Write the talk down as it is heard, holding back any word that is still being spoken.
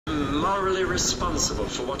morally responsible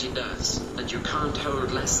for what he does, and you can't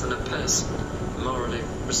hold less than a person morally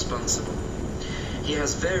responsible. He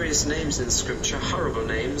has various names in Scripture, horrible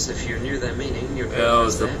names. If you knew their meaning, you'd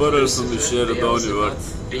realize that. Belial,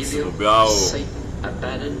 Satan,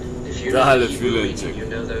 Abaddon. If you know the Hebrew meaning, you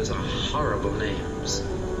know those are horrible names.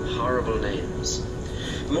 Horrible names.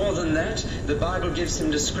 More than that, the Bible gives him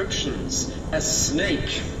descriptions. A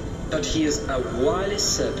snake, but he is a wily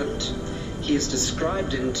serpent. He is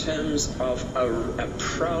described in terms of a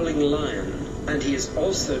prowling lion, and he is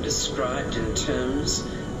also described in terms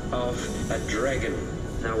of a dragon.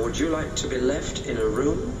 Now, would you like to be left in a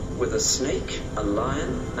room with a snake, a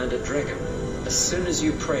lion, and a dragon? As soon as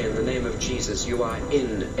you pray in the name of Jesus, you are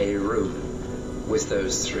in a room with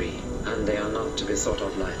those three, and they are not to be thought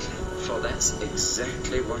of lightly, for that's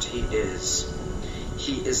exactly what he is.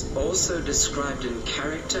 He is also described in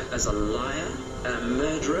character as a liar, a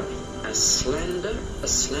murderer, a slanderer,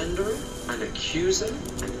 an accuser,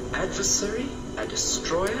 an adversary, a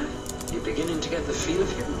destroyer. You're beginning to get the feel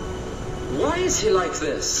of him. Why is he like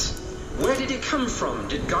this? Where did he come from?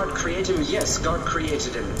 Did God create him? Yes, God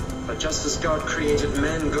created him. But just as God created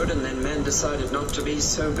man good and then man decided not to be,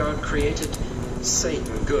 so God created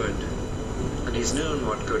Satan good. And he's known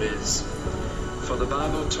what good is. For the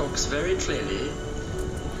Bible talks very clearly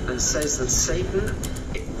and says that Satan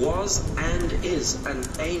was and is an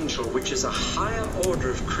angel, which is a higher order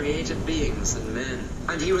of created beings than men.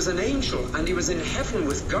 And he was an angel, and he was in heaven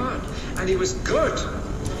with God, and he was good.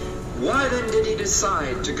 Why then did he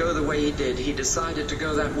decide to go the way he did? He decided to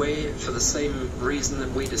go that way for the same reason that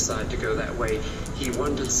we decide to go that way. He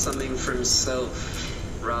wanted something for himself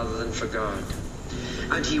rather than for God.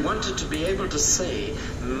 And he wanted to be able to say,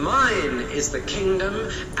 mine is the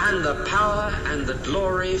kingdom and the power and the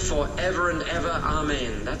glory forever and ever.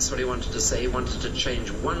 Amen. That's what he wanted to say. He wanted to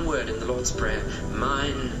change one word in the Lord's Prayer.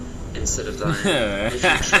 Mine instead of thine. If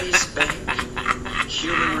you trace back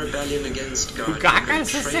human rebellion against God, you can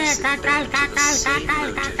trace it back to the same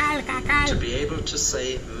motive, to be able to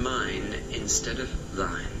say mine instead of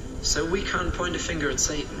thine. So we can't point a finger at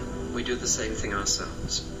Satan. We do the same thing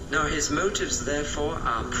ourselves. Now his motives, therefore,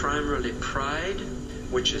 are primarily pride,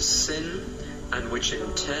 which is sin, and which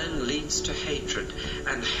in turn leads to hatred.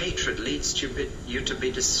 And hatred leads you to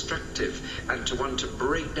be destructive and to want to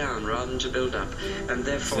break down rather than to build up. And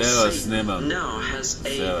therefore Satan now has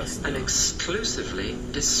an exclusively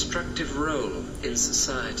destructive role in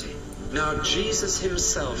society. Now Jesus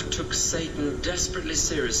himself took Satan desperately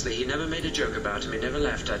seriously. He never made a joke about him. He never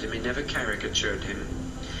laughed at him. He never caricatured him.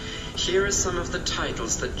 Here are some of the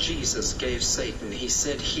titles that Jesus gave Satan. He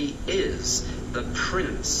said he is the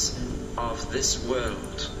prince of this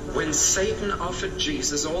world. When Satan offered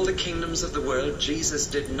Jesus all the kingdoms of the world, Jesus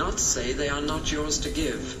did not say they are not yours to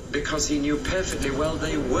give, because he knew perfectly well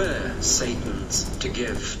they were Satan's to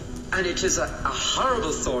give. And it is a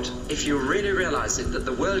horrible thought, if you really realize it, that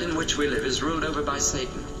the world in which we live is ruled over by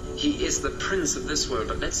Satan. He is the prince of this world.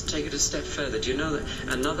 But let's take it a step further. Do you know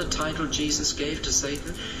that another title Jesus gave to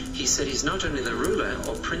Satan? He said he's not only the ruler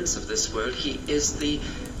or prince of this world, he is the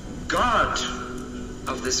God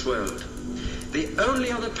of this world. The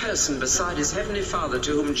only other person beside his heavenly Father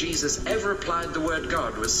to whom Jesus ever applied the word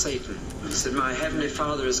God was Satan. He said, my heavenly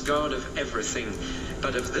Father is God of everything.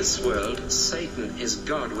 But of this world, Satan is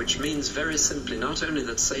God, which means very simply not only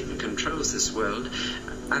that Satan controls this world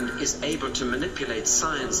and is able to manipulate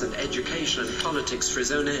science and education and politics for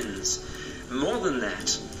his own ends. More than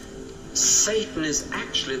that, Satan is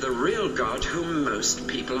actually the real God whom most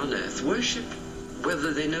people on earth worship,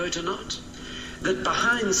 whether they know it or not. That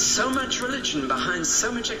behind so much religion, behind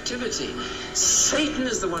so much activity, Satan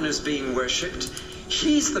is the one who's being worshipped.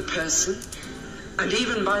 He's the person. And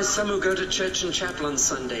even by some who go to church and chapel on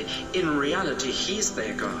Sunday, in reality, he's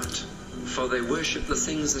their God. For they worship the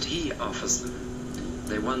things that he offers them.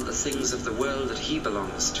 They want the things of the world that he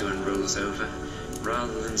belongs to and rules over,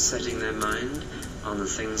 rather than setting their mind on the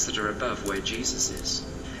things that are above, where Jesus is.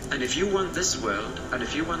 And if you want this world, and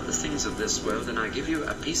if you want the things of this world, then I give you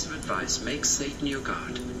a piece of advice. Make Satan your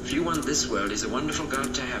God. If you want this world, he's a wonderful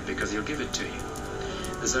God to have, because he'll give it to you.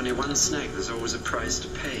 There's only one snag. There's always a price to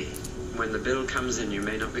pay. When the bill comes in, you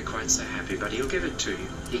may not be quite so happy, but he'll give it to you.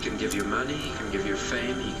 He can give you money, he can give you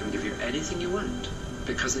fame, he can give you anything you want,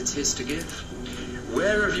 because it's his to give.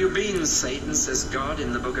 Where have you been, Satan, says God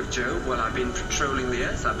in the book of Job? Well, I've been patrolling the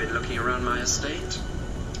earth, I've been looking around my estate.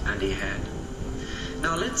 And he had.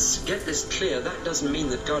 Now let's get this clear. That doesn't mean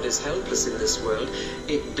that God is helpless in this world.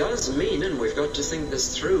 It does mean, and we've got to think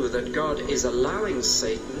this through, that God is allowing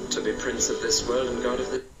Satan to be prince of this world and God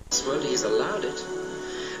of this world. He's allowed it.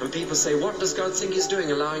 And people say, what does God think he's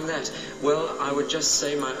doing allowing that? Well, I would just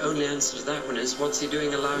say my only answer to that one is, what's he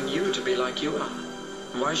doing allowing you to be like you are?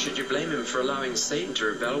 And why should you blame him for allowing Satan to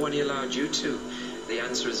rebel when he allowed you to? The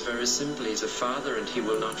answer is very simple. He's a father, and he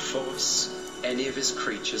will not force any of his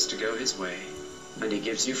creatures to go his way. And he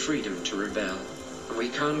gives you freedom to rebel. And we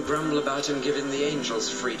can't grumble about him giving the angels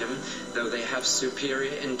freedom, though they have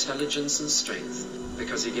superior intelligence and strength,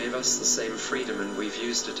 because he gave us the same freedom and we've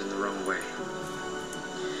used it in the wrong way.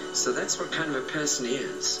 So that's what kind of a person he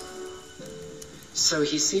is. So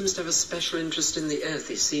he seems to have a special interest in the earth.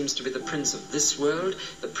 He seems to be the prince of this world,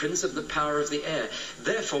 the prince of the power of the air.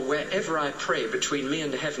 Therefore, wherever I pray, between me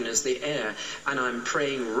and heaven is the air, and I'm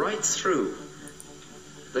praying right through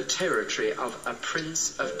the territory of a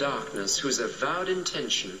prince of darkness whose avowed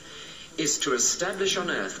intention is to establish on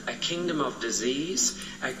earth a kingdom of disease,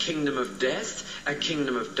 a kingdom of death, a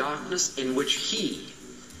kingdom of darkness in which he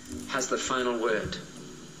has the final word.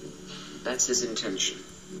 That's his intention.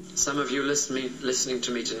 Some of you listening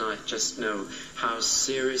to me tonight just know how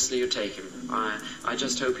seriously you take him. I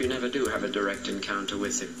just hope you never do have a direct encounter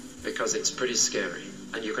with him, because it's pretty scary.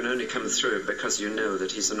 And you can only come through it because you know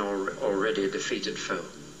that he's already a defeated foe.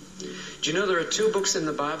 Do you know there are 2 books in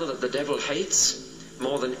the Bible that the devil hates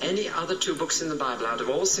more than any other 2 books in the Bible? Out of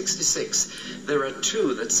all 66, there are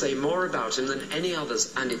 2 that say more about him than any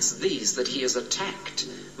others, and it's these that he has attacked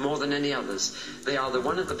more than any others. They are the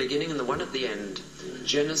one at the beginning and the one at the end,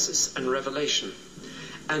 Genesis and Revelation.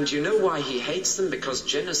 And you know why he hates them? Because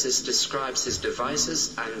Genesis describes his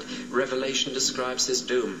devices and Revelation describes his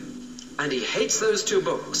doom. And he hates those 2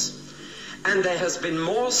 books. And there has been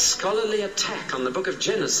more scholarly attack on the book of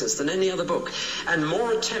Genesis than any other book, and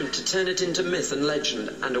more attempt to turn it into myth and legend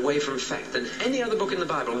and away from fact than any other book in the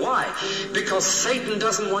Bible. Why? Because Satan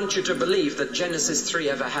doesn't want you to believe that Genesis 3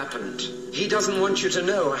 ever happened. He doesn't want you to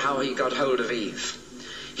know how he got hold of Eve.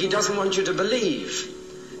 He doesn't want you to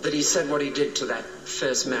believe that he said what he did to that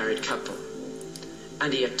first married couple.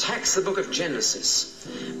 And he attacks the book of Genesis.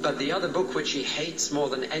 But the other book which he hates more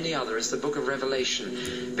than any other is the book of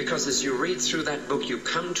Revelation. Because as you read through that book, you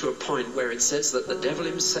come to a point where it says that the devil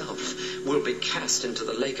himself will be cast into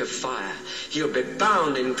the lake of fire. He'll be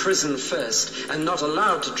bound in prison first and not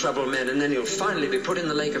allowed to trouble men, and then he'll finally be put in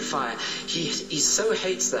the lake of fire. He so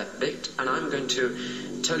hates that bit, and I'm going to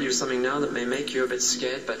tell you something now that may make you a bit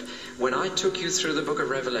scared, but when I took you through the book of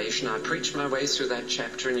Revelation, I preached my way through that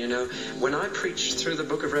chapter, and you know, when I preach through the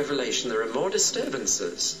book of Revelation, there are more disturbances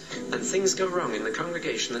and things go wrong in the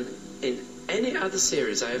congregation than in any other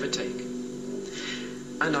series I ever take.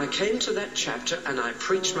 And I came to that chapter and I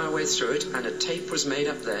preached my way through it, and a tape was made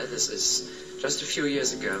up there. This is just a few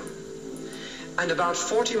years ago. And about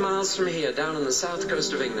 40 miles from here, down on the south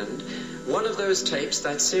coast of England, one of those tapes,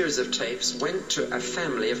 that series of tapes, went to a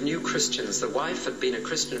family of new Christians. The wife had been a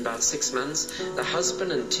Christian about 6 months. The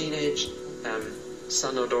husband and teenage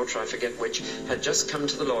son or daughter, I forget which, had just come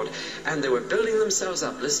to the Lord. And they were building themselves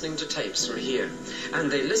up, listening to tapes from here. And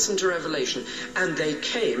they listened to Revelation, and they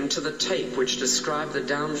came to the tape which described the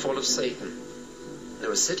downfall of Satan. They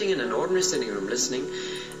were sitting in an ordinary sitting room listening,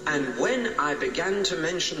 and when I began to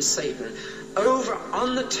mention Satan, over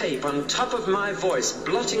on the tape, on top of my voice,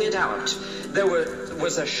 blotting it out, there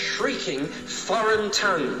was a shrieking foreign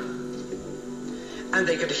tongue. And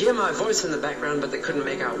they could hear my voice in the background, but they couldn't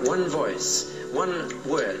make out one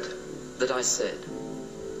word that I said.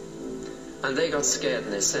 And they got scared,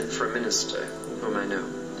 and they sent for a minister, whom I know.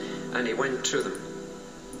 And he went to them.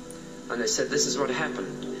 And they said, this is what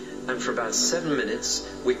happened. And for about 7 minutes,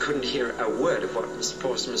 we couldn't hear a word of what Mr.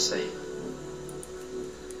 Pawson was saying.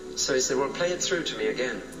 So he said, well, play it through to me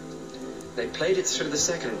again. They played it through the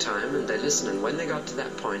second time, and they listened, and when they got to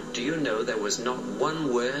that point, do you know there was not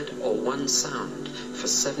one word or one sound for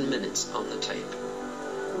 7 minutes on the tape?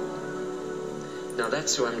 Now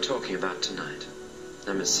that's who I'm talking about tonight.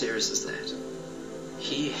 I'm as serious as that.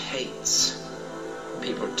 He hates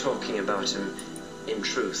people talking about him in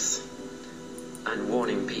truth and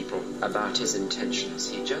warning people about his intentions.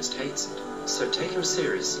 He just hates it. So take him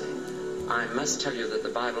seriously. I must tell you that the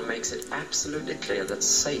Bible makes it absolutely clear that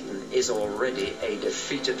Satan is already a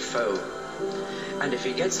defeated foe. And if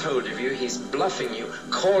he gets hold of you, he's bluffing you.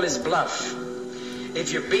 Call his bluff.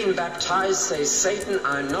 If you've been baptized, say, Satan,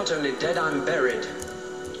 I'm not only dead, I'm buried.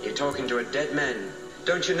 You're talking to a dead man.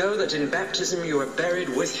 Don't you know that in baptism you are buried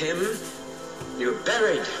with him? You're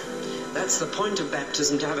buried. That's the point of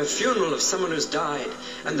baptism, to have a funeral of someone who's died.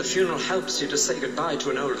 And the funeral helps you to say goodbye to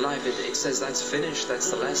an old life. It says, that's finished.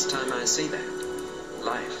 That's the last time I see that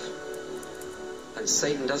life. And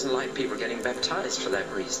Satan doesn't like people getting baptized for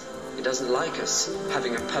that reason. He doesn't like us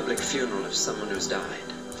having a public funeral of someone who's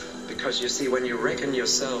died, Because you see, when you reckon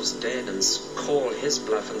yourselves dead and call his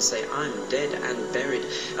bluff and say, I'm dead and buried,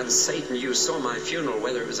 and Satan, you saw my funeral,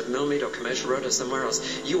 whether it was at Millmead or Commercial Road or somewhere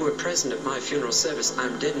else, you were present at my funeral service,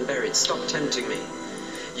 I'm dead and buried, stop tempting me.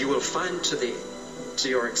 You will find to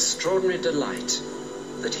your extraordinary delight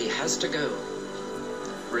that he has to go.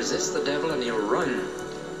 Resist the devil and he'll run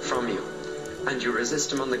from you. And you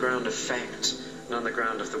resist him on the ground of fact and on the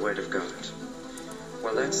ground of the Word of God.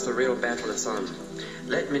 Well, that's the real battle it's on.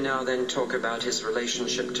 Let me now then talk about his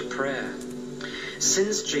relationship to prayer.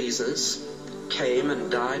 Since Jesus came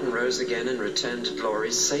and died and rose again and returned to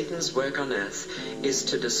glory, Satan's work on earth is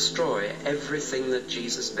to destroy everything that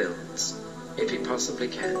Jesus builds, if he possibly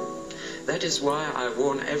can. That is why I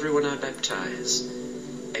warn everyone I baptize,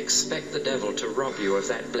 expect the devil to rob you of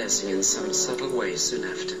that blessing in some subtle way soon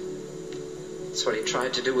after. That's what he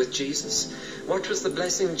tried to do with Jesus. What was the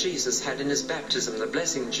blessing Jesus had in his baptism? The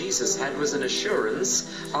blessing Jesus had was an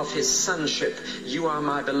assurance of his sonship. You are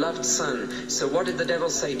my beloved son. So what did the devil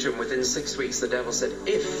say to him? Within 6 weeks, the devil said,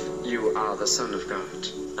 if you are the Son of God.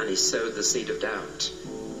 And he sowed the seed of doubt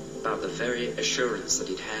about the very assurance that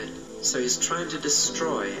he'd had. So he's trying to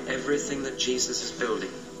destroy everything that Jesus is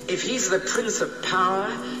building. If he's the prince of power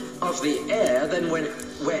of the air, then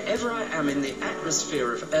wherever I am in the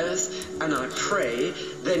atmosphere of earth and I pray,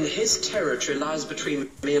 then his territory lies between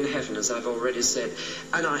me and heaven, as I've already said.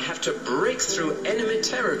 And I have to break through enemy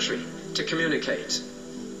territory to communicate.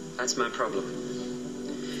 That's my problem.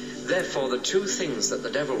 Therefore, the two things that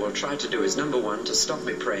the devil will try to do is, number one, to stop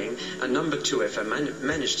me praying, and number two, if I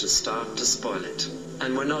manage to start, to spoil it.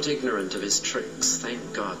 And we're not ignorant of his tricks.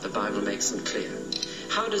 Thank God, the Bible makes them clear.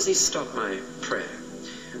 How does he stop my prayer?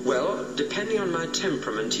 Well, depending on my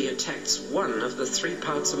temperament, he attacks one of the three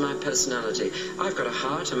parts of my personality. I've got a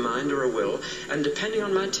heart, a mind, or a will, and depending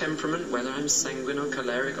on my temperament, whether I'm sanguine or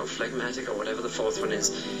choleric or phlegmatic or whatever the fourth one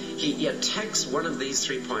is, he attacks one of these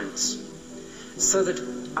 3 points, so that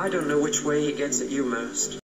I don't know which way he gets at you most.